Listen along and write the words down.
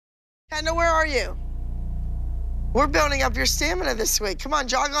Kendall, where are you? We're building up your stamina this week. Come on,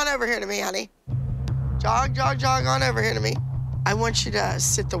 jog on over here to me, honey. Jog on over here to me. I want you to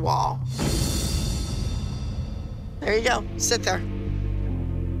sit the wall. There you go, sit there.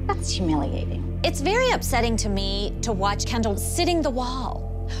 That's humiliating. It's very upsetting to me to watch Kendall sitting the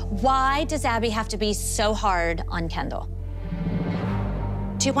wall. Why does Abby have to be so hard on Kendall?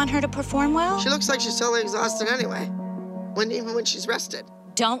 Do you want her to perform well? She looks like she's totally exhausted anyway, even when she's rested.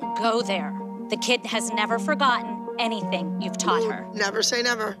 Don't go there. The kid has never forgotten anything you've taught her. Never say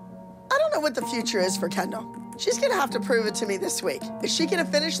never. I don't know what the future is for Kendall. She's gonna have to prove it to me this week. Is she gonna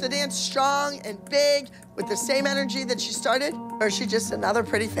finish the dance strong and big with the same energy that she started, or is she just another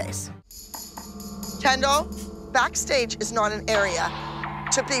pretty face? Kendall, backstage is not an area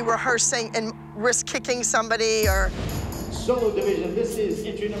to be rehearsing and risk kicking somebody or... Solo division, this is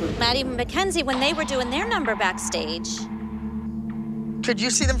entry number... Maddie and Mackenzie, when they were doing their number backstage. Could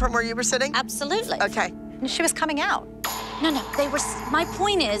you see them from where you were sitting? Absolutely. Okay. She was coming out. No, they were, my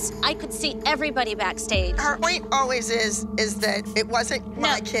point is, I could see everybody backstage. Her point always is that it wasn't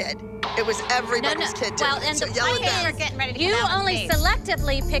my kid. It was everybody's kid too. Well, and so the point is, you only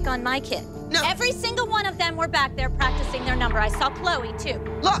selectively pick on my kid. No. Every single one of them were back there practicing their number. I saw Chloe, too.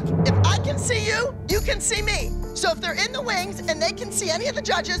 Look, if I can see you, you can see me. So if they're in the wings and they can see any of the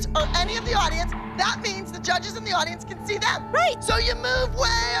judges or any of the audience, that means the judges in the audience can see them. Right. So you move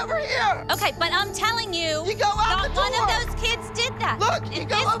way over here. Okay, but I'm telling you, you go out the door. Not one of those kids did that. Look, you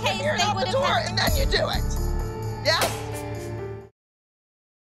go over here and out the door, and then you do it. Yes?